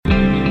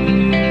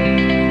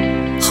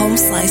Home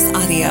Slice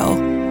Audio.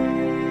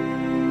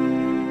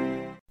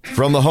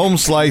 From the Home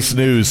Slice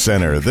News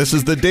Center, this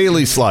is the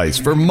Daily Slice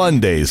for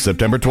Monday,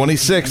 September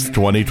 26,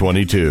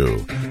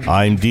 2022.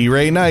 I'm D.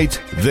 Ray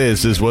Knight.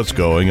 This is what's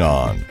going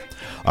on.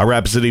 A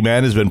Rapid City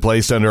man has been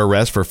placed under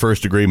arrest for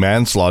first-degree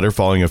manslaughter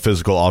following a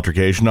physical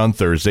altercation on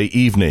Thursday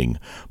evening.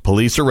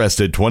 Police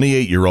arrested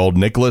 28-year-old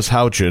Nicholas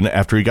Houchin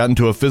after he got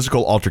into a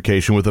physical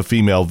altercation with a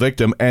female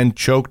victim and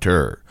choked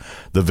her.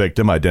 The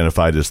victim,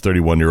 identified as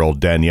 31-year-old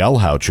Danielle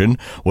Houchin,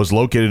 was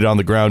located on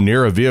the ground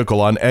near a vehicle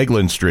on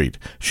Eglin Street.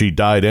 She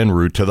died en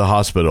route to the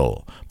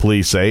hospital.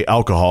 Police say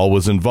alcohol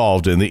was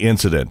involved in the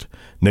incident.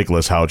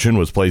 Nicholas Houchin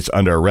was placed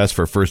under arrest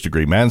for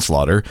first-degree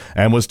manslaughter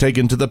and was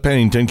taken to the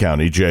Pennington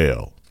County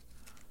Jail.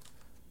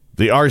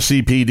 The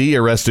RCPD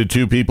arrested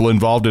 2 people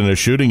involved in a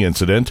shooting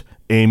incident.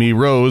 Amy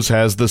Rose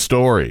has the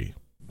story.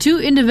 2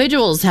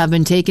 individuals have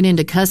been taken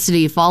into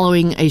custody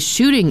following a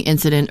shooting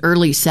incident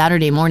early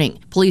Saturday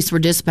morning. Police were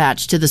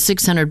dispatched to the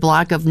 600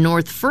 block of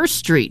North 1st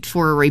Street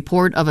for a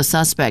report of a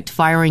suspect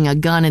firing a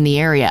gun in the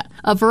area.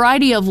 A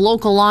variety of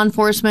local law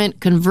enforcement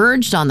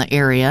converged on the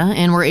area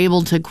and were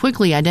able to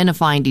quickly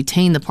identify and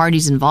detain the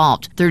parties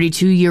involved.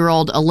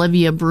 32-year-old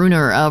Olivia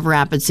Bruner of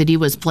Rapid City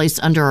was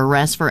placed under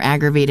arrest for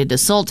aggravated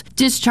assault,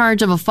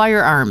 discharge of a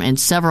firearm, and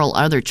several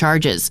other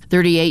charges.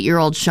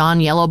 38-year-old Sean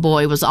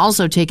Yellowboy was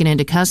also taken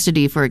into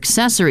custody for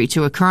accessory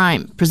to a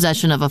crime,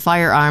 possession of a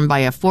firearm by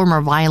a former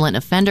violent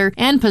offender,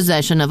 and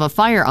possession of a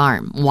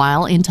firearm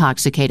while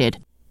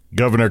intoxicated.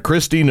 Governor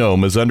Kristi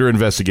Noem is under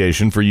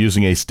investigation for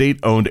using a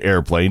state-owned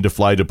airplane to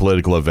fly to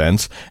political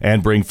events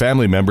and bring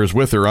family members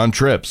with her on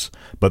trips.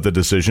 But the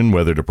decision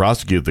whether to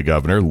prosecute the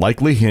governor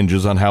likely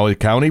hinges on how a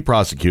county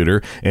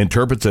prosecutor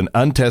interprets an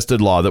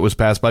untested law that was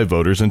passed by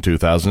voters in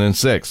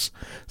 2006.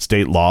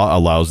 State law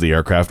allows the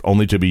aircraft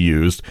only to be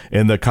used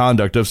in the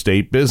conduct of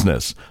state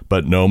business,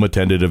 but Noem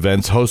attended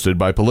events hosted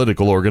by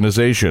political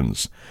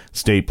organizations.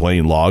 State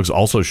plane logs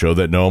also show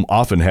that Noem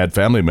often had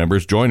family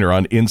members join her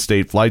on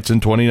in-state flights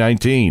in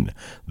 2019.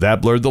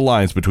 That blurred the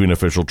lines between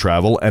official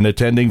travel and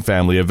attending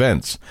family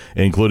events,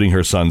 including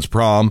her son's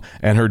prom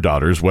and her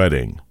daughter's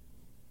wedding.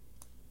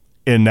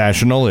 In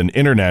national and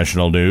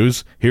international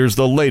news, here's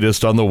the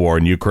latest on the war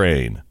in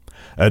Ukraine.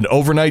 An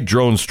overnight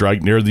drone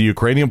strike near the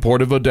Ukrainian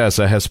port of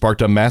Odessa has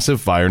sparked a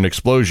massive fire and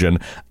explosion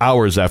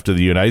hours after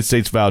the United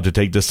States vowed to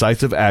take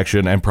decisive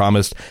action and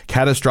promised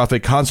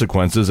catastrophic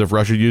consequences if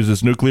Russia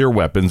uses nuclear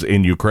weapons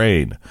in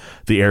Ukraine.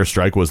 The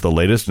airstrike was the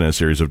latest in a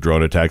series of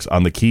drone attacks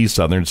on the key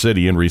southern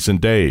city in recent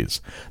days.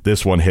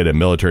 This one hit a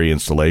military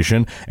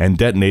installation and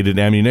detonated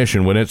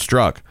ammunition when it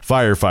struck.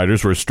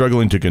 Firefighters were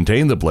struggling to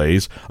contain the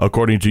blaze,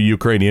 according to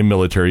Ukrainian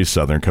military's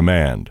Southern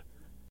Command.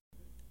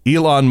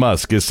 Elon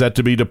Musk is set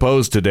to be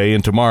deposed today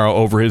and tomorrow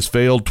over his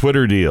failed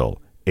Twitter deal.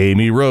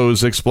 Amy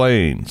Rose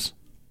explains.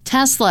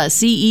 Tesla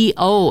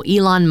CEO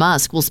Elon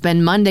Musk will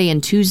spend Monday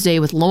and Tuesday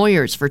with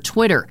lawyers for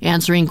Twitter,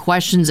 answering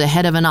questions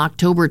ahead of an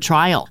October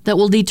trial that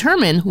will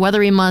determine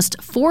whether he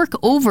must fork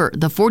over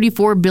the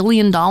 $44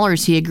 billion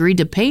he agreed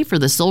to pay for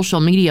the social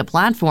media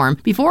platform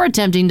before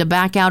attempting to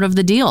back out of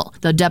the deal.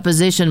 The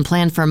deposition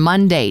planned for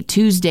Monday,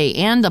 Tuesday,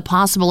 and a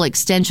possible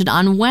extension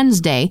on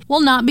Wednesday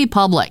will not be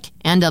public.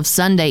 And of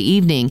Sunday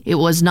evening, it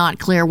was not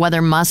clear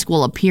whether Musk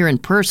will appear in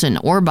person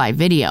or by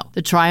video.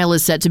 The trial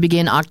is set to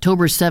begin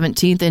October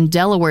 17th in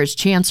Delaware's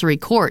Chancery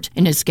Court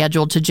and is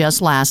scheduled to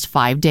just last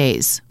 5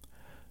 days.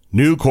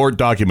 New court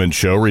documents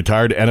show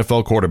retired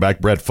NFL quarterback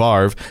Brett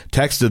Favre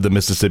texted the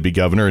Mississippi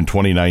governor in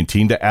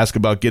 2019 to ask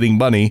about getting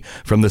money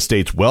from the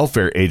state's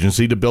welfare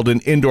agency to build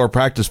an indoor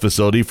practice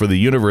facility for the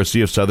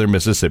University of Southern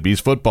Mississippi's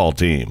football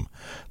team.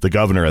 The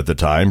governor at the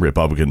time,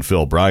 Republican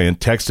Phil Bryant,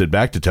 texted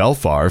back to tell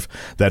Favre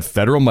that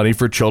federal money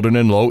for children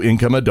and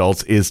low-income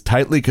adults is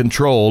tightly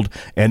controlled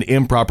and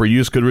improper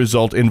use could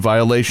result in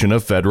violation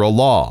of federal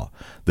law.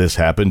 This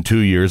happened 2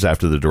 years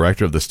after the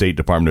director of the State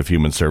Department of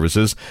Human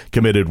Services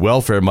committed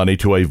welfare money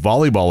to a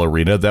volleyball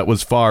arena that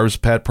was Favre's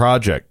pet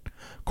project.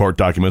 Court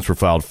documents were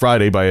filed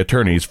Friday by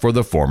attorneys for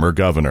the former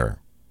governor.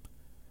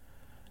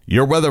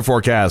 Your weather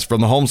forecast from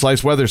the Home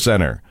Slice Weather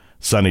Center.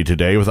 Sunny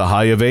today with a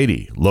high of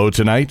 80, low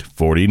tonight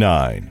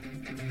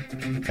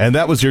 49. And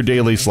that was your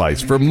Daily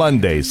Slice for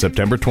Monday,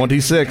 September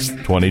 26,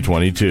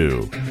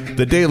 2022.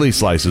 The Daily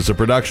Slice is a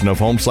production of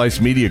Home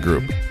Slice Media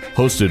Group,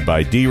 hosted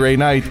by D. Ray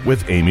Knight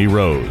with Amy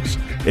Rose.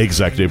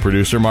 Executive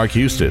producer Mark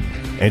Houston.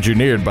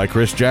 Engineered by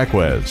Chris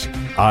Jacquez.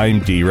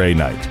 I'm D. Ray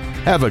Knight.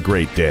 Have a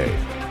great day.